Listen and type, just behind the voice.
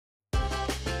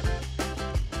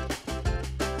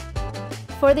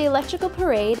For the electrical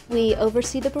parade, we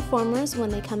oversee the performers when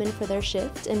they come in for their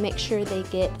shift and make sure they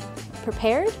get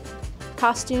prepared,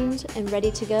 costumed, and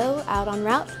ready to go out en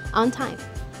route on time.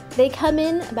 They come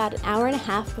in about an hour and a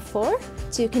half before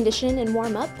to condition and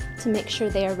warm up to make sure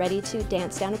they are ready to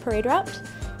dance down a parade route.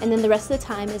 And then the rest of the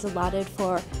time is allotted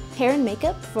for hair and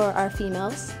makeup for our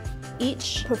females.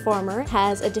 Each performer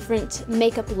has a different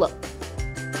makeup look.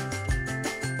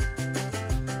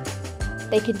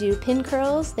 They can do pin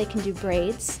curls, they can do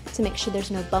braids to make sure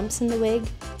there's no bumps in the wig.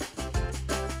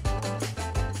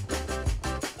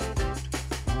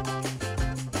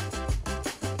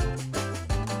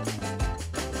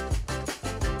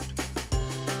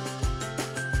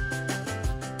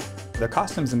 The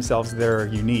costumes themselves, they're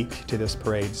unique to this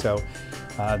parade, so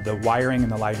the wiring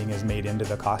and the lighting is made into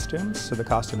the costumes, so the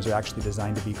costumes are actually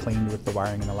designed to be cleaned with the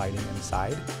wiring and the lighting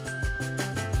inside.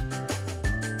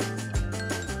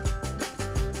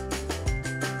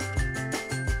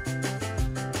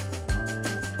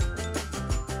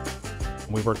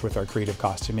 We worked with our creative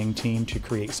costuming team to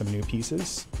create some new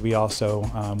pieces. We also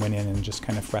went in and just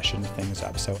kind of freshened things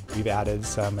up, so we've added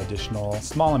some additional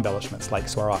small embellishments like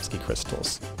Swarovski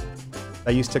crystals.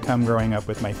 I used to come growing up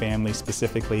with my family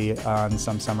specifically on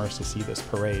some summers to see this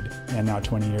parade, and now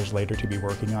 20 years later to be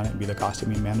working on it and be the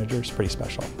costuming manager is pretty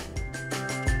special.